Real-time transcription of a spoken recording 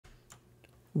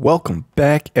Welcome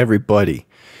back, everybody.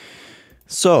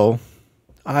 So,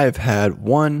 I've had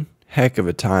one heck of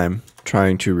a time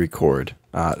trying to record.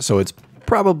 So it's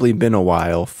probably been a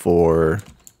while for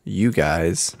you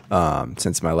guys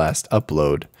since my last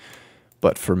upload.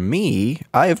 But for me,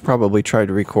 I have probably tried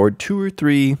to record 2 or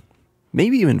 3,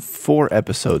 maybe even 4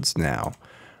 episodes now.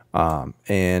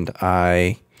 And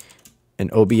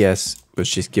OBS was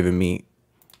just giving me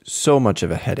so much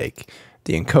of a headache.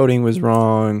 The encoding was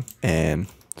wrong, and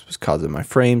it was causing my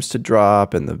frames to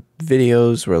drop, and the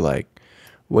videos were like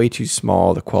way too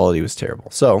small. The quality was terrible.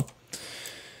 So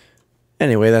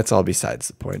anyway, that's all besides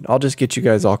the point. I'll just get you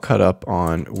guys all caught up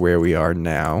on where we are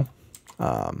now.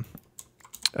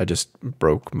 I just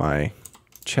broke my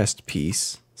chest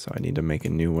piece, so I need to make a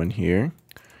new one here.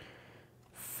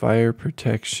 Fire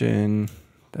protection,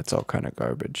 that's all kind of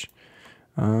garbage.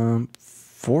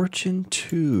 Fortune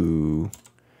 2.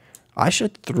 I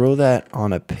should throw that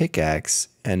on a pickaxe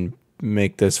and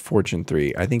make this Fortune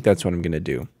 3. I think that's what I'm going to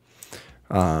do.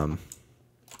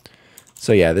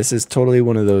 So yeah, this is totally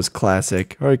one of those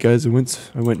classic, all right guys, I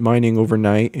went mining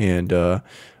overnight and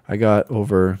I got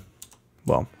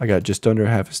just under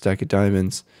half a stack of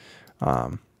diamonds.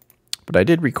 But I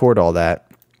did record all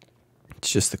that.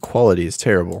 It's just the quality is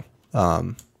terrible.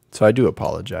 So I do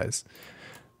apologize.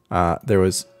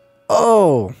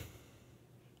 Oh!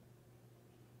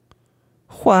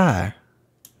 Why?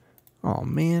 Oh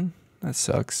man, that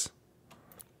sucks.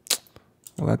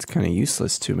 Well, that's kind of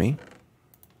useless to me.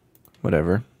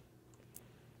 Whatever.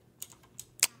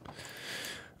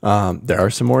 There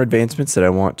are some more advancements that I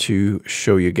want to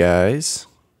show you guys.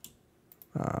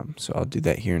 So I'll do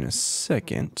that here in a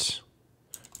second.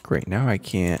 Great, now I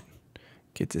can't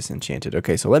get this enchanted.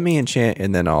 Okay, so let me enchant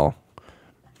and then I'll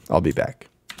be back.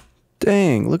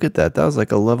 Dang, look at that. That was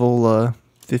like a level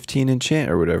 15 enchant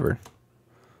or whatever.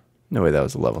 No way, that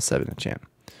was a level 7 enchant.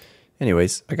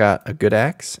 Anyways, I got a good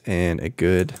axe and a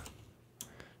good...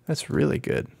 That's really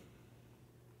good.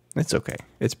 It's okay.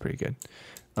 It's pretty good.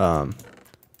 So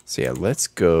yeah, let's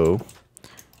go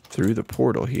through the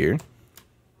portal here.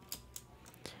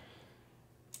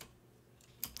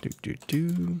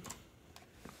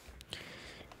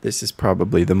 This is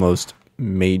probably the most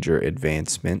major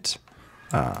advancement.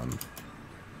 We're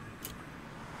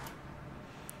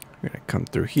gonna come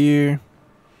through here.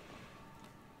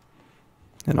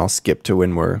 And I'll skip to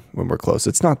when we're close.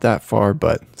 It's not that far,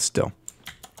 but still.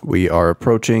 We are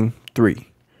approaching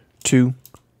 3, 2,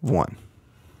 1.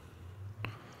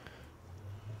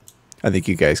 I think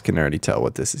you guys can already tell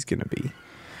what this is going to be.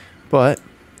 But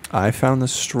I found the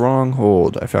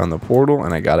stronghold. I found the portal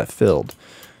and I got it filled.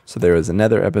 So there was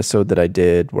another episode that I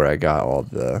did where I got all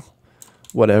the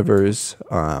whatevers.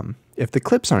 If the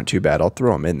clips aren't too bad, I'll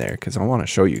throw them in there because I want to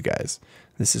show you guys.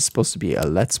 This is supposed to be a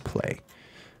let's play.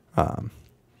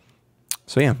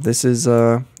 So yeah, this is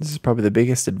probably the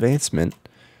biggest advancement.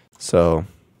 So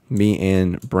me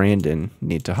and Brandon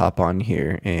need to hop on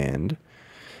here and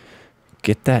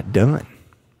get that done.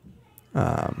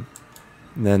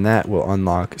 Then that will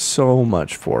unlock so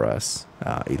much for us.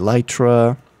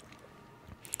 Elytra.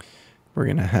 We're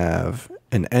gonna have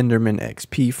an Enderman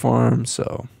XP farm,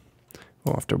 so we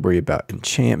won't have to worry about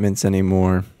enchantments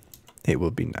anymore. It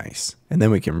will be nice, and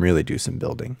then we can really do some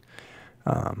building.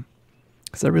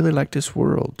 Because I really like this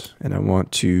world, and I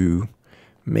want to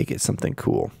make it something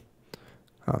cool.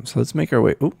 So let's make our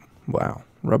way... Oh, wow.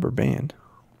 Rubber band.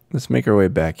 Let's make our way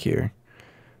back here.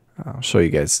 I'll show you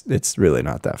guys. It's really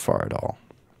not that far at all.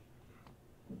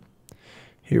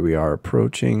 Here we are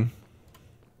approaching.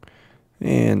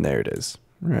 And there it is.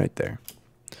 Right there.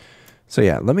 So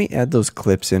yeah, let me add those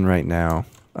clips in right now.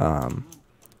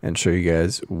 And show you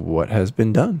guys what has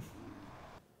been done.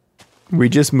 We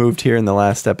just moved here in the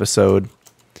last episode.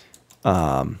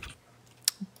 But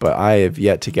I have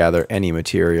yet to gather any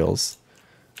materials.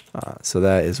 So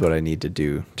that is what I need to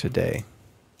do today.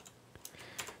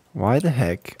 Why the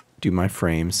heck do my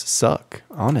frames suck,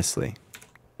 honestly?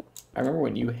 I remember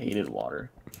when you hated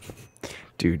water.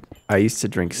 Dude, I used to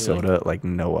drink soda like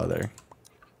no other.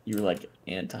 You were like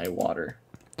anti-water.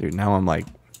 Dude, now I'm like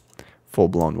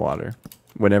full-blown water.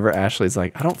 Whenever Ashley's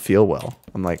like, I don't feel well,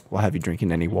 I'm like, well, have you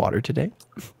drinking any water today?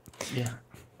 Yeah.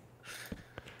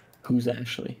 Who's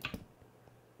Ashley?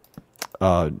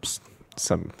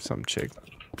 Some chick.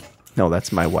 No,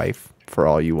 that's my wife. For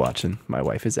all you watching, my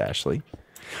wife is Ashley.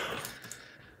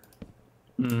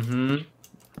 Mm-hmm.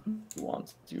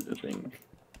 Wants you to think.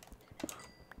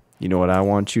 You know what I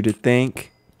want you to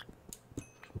think?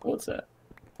 What's that?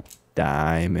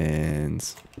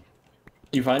 Diamonds.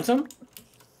 Did you find some?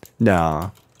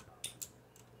 Nah.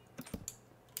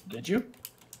 Did you?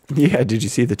 Yeah, did you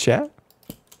see the chat?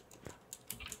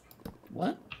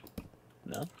 What?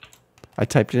 No. I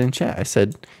typed it in chat. I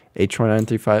said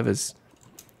H1935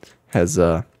 has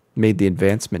made the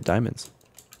advancement diamonds.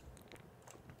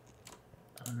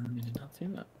 I did not see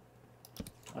that.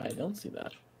 I don't see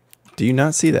that. Do you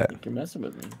not see that? I think you're messing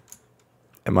with me.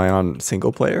 Am I on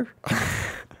single player?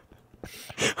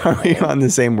 Are we on the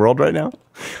same world right now?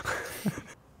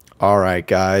 All right,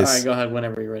 guys. All right, go ahead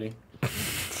whenever you're ready.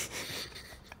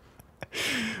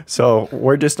 So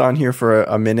we're just on here for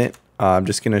a minute. I'm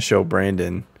just going to show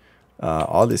Brandon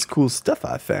all this cool stuff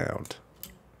I found.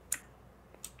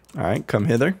 All right, come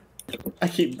hither. I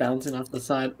keep bouncing off the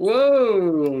side.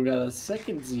 Whoa, got a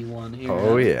second Z1 here.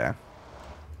 Oh, yeah.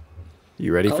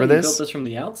 You ready for You this? built this from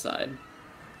the outside.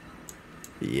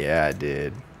 Yeah, I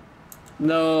did.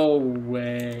 No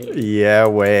way. Yeah,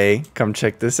 way. Come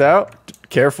check this out.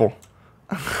 Careful.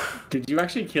 Did you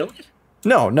actually kill it?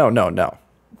 No.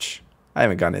 Shh. I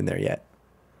haven't gone in there yet.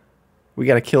 We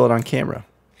got to kill it on camera.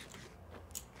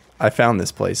 I found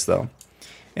this place, though.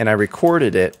 And I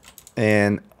recorded it.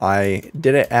 And I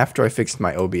did it after I fixed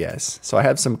my OBS. So I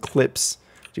have some clips.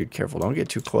 Dude, careful. Don't get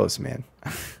too close, man.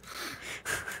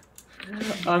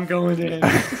 I'm going in.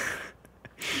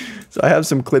 So I have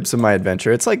some clips of my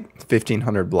adventure. It's like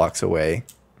 1,500 blocks away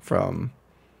from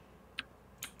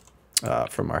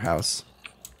our house.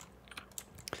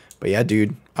 But yeah,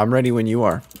 dude, I'm ready when you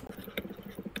are.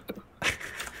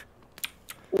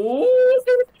 Oh,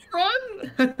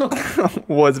 run!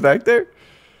 What's back there?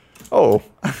 Oh,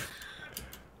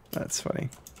 that's funny.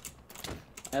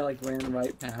 I like ran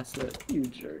right past it. You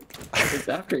jerk. It's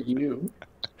after you.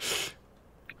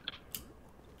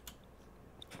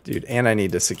 Dude, and I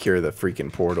need to secure the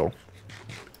freaking portal.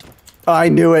 I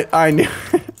knew it. I knew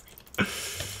it.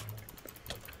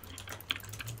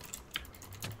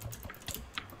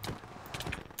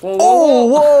 Whoa,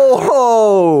 whoa,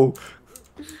 Oh, whoa!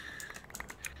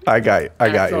 I got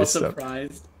your stuff.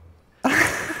 Surprised.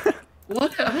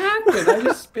 What happened? I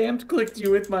just spammed clicked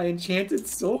you with my enchanted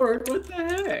sword. What the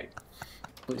heck?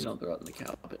 Please don't throw it in the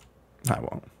carpet. I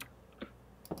won't.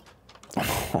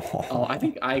 Oh, I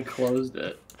think I closed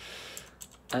it.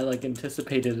 I like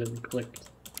anticipated and clicked.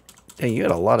 Yeah, you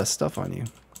had a lot of stuff on you.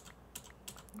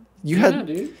 You Yeah, had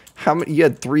dude. how many? You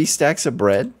had 3 stacks of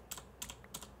bread.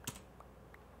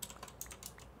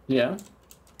 Yeah.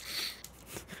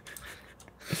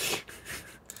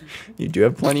 You do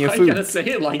have plenty of I food. gotta say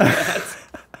it like that.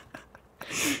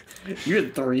 You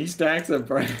had 3 stacks of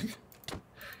bread.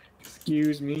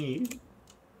 Excuse me.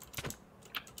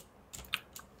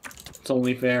 It's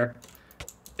only fair.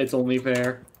 It's only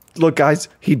fair. Look, guys,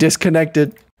 he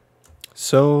disconnected.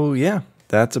 So yeah,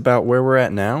 that's about where we're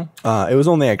at now. It was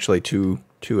only actually two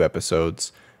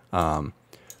episodes, but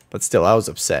still, I was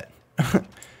upset.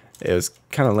 It was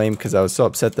kind of lame because I was so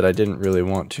upset that I didn't really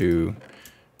want to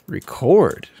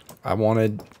record. I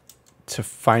wanted to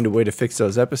find a way to fix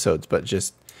those episodes, but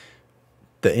just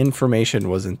the information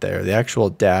wasn't there. The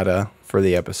actual data for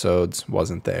the episodes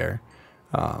wasn't there.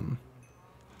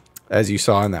 As you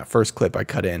saw in that first clip I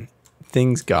cut in,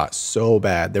 things got so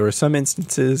bad. There were some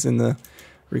instances in the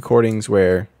recordings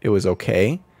where it was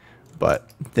okay, but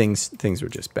things were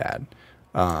just bad.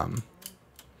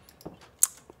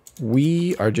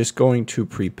 We are just going to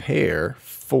prepare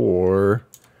for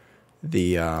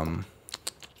the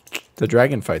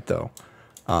dragon fight, though.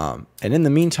 And in the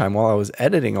meantime, while I was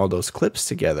editing all those clips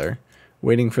together,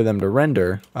 waiting for them to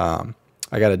render, I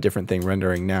got a different thing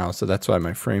rendering now, so that's why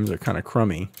my frames are kind of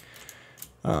crummy.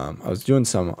 I was doing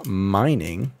some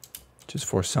mining just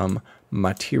for some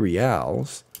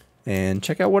materials, and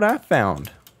check out what I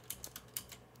found.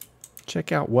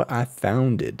 Check out what I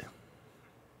founded.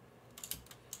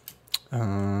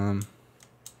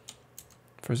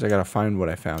 First I gotta find what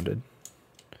I founded.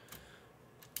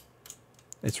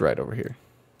 It's right over here.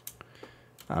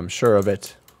 I'm sure of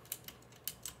it.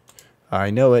 I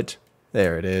know it.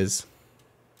 There it is.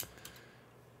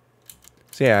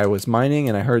 So yeah, I was mining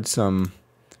and I heard some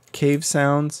cave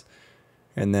sounds,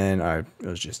 and then I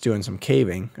was just doing some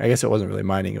caving. I guess it wasn't really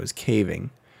mining, it was caving,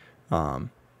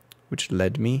 which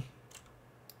led me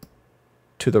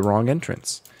to the wrong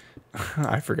entrance.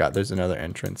 I forgot there's another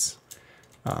entrance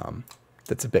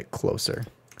that's a bit closer,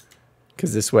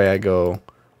 because this way I go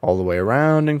all the way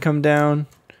around and come down,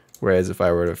 whereas if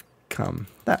I were to come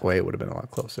that way, it would have been a lot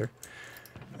closer.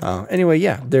 Anyway,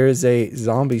 yeah, there is a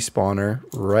zombie spawner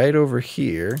right over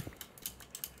here.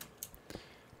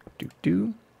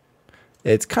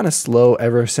 It's kind of slow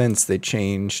ever since they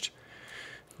changed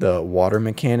the water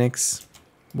mechanics,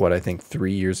 what I think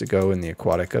 3 years ago in the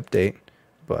aquatic update.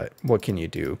 But what can you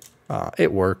do?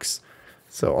 It works.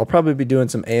 So I'll probably be doing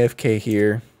some AFK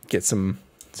here, get some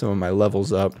of my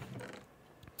levels up,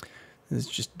 There's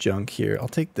just junk here. I'll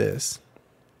take this.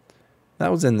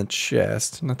 That was in the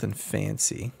chest. Nothing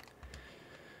fancy.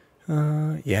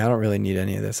 Yeah, I don't really need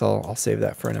any of this. I'll save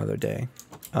that for another day.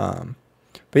 But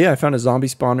yeah, I found a zombie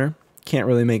spawner. Can't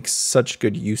really make such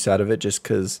good use out of it just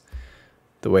because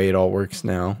the way it all works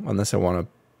now. Unless I want to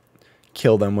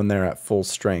kill them when they're at full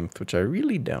strength, which I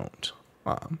really don't.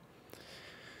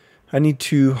 I need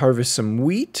to harvest some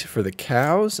wheat for the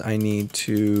cows. I need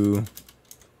to,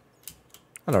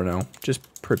 I don't know,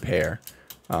 just prepare.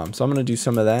 So I'm going to do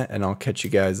some of that, and I'll catch you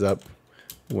guys up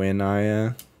when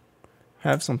I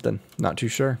have something. Not too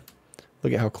sure.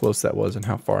 Look at how close that was and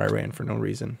how far I ran for no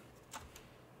reason.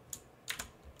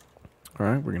 All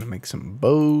right, we're going to make some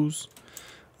bows.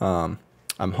 I'm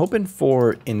hoping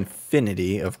for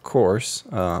infinity, of course.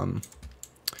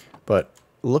 But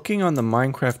looking on the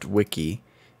Minecraft wiki,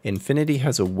 infinity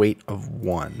has a weight of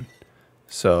 1.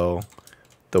 So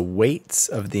the weights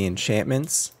of the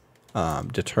enchantments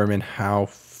determine how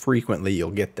frequently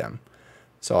you'll get them.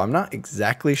 So I'm not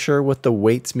exactly sure what the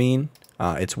weights mean.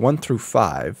 It's 1 through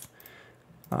 5.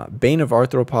 Bane of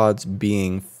Arthropods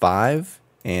being 5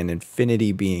 and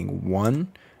infinity being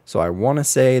 1. So I want to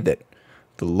say that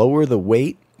the lower the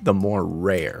weight, the more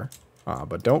rare.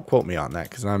 But don't quote me on that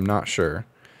because I'm not sure.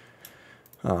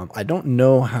 I don't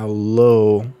know how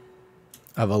low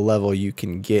of a level you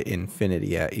can get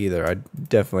infinity at either. I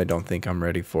definitely don't think I'm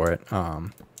ready for it. So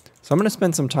I'm going to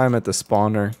spend some time at the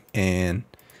spawner and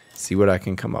see what I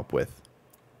can come up with.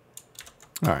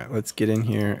 All right, let's get in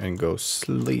here and go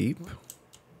sleep.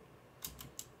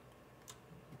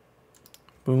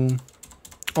 Boom.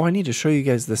 Oh, I need to show you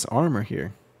guys this armor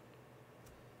here.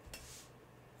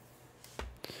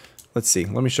 Let's see.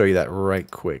 Let me show you that right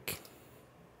quick.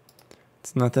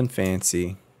 It's nothing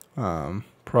fancy.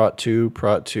 Prot 2,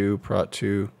 Prot 2, Prot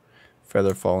 2,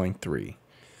 Feather Falling 3.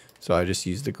 So I just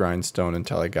used the grindstone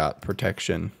until I got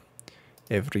protection.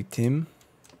 Everything.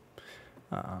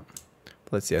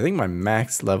 Let's see. I think my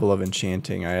max level of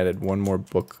enchanting, I added one more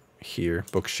book here.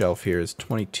 Bookshelf here is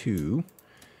 22.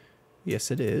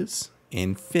 Yes, it is.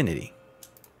 Infinity.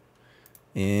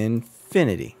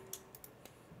 Infinity.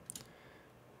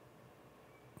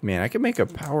 Man, I could make a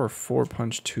power 4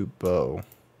 punch 2 bow.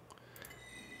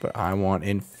 But I want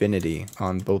infinity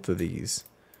on both of these.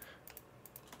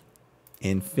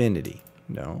 Infinity.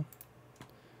 No.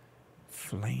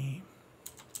 Flame.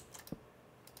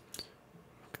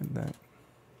 Look at that.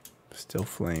 Still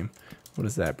flame. What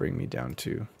does that bring me down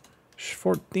to?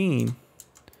 14.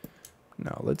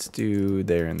 No, let's do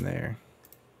there and there.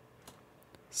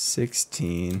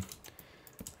 16.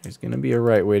 There's going to be a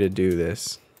right way to do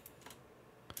this.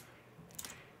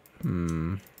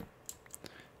 I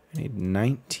need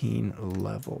 19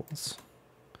 levels.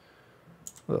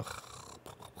 Ugh.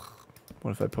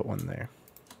 What if I put one there?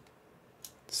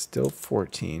 Still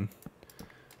 14.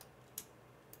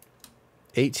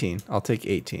 18. I'll take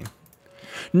 18.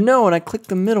 No, and I clicked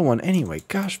the middle one anyway.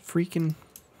 Gosh, freaking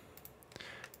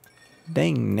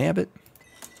dang nabbit.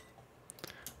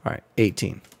 All right,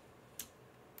 18.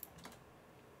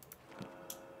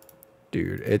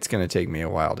 Dude, it's going to take me a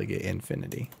while to get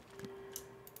infinity.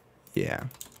 Yeah,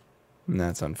 and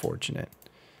that's unfortunate.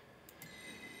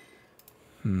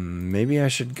 Maybe I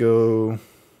should go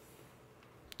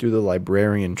do the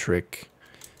librarian trick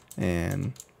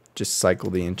and just cycle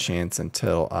the enchants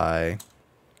until I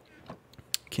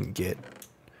can get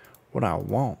what I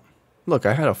want. Look,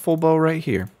 I had a full bow right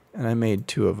here, and I made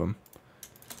 2 of them.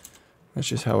 That's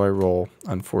just how I roll,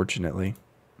 unfortunately.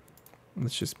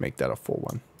 Let's just make that a full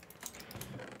one.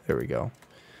 There we go.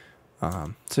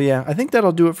 So yeah, I think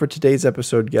that'll do it for today's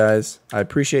episode, guys. I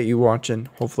appreciate you watching.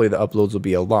 Hopefully the uploads will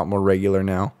be a lot more regular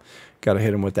now. Got to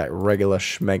hit them with that regular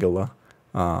schmegula.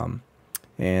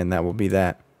 And that will be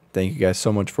that. Thank you guys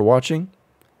so much for watching.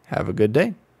 Have a good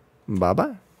day.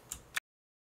 Bye-bye.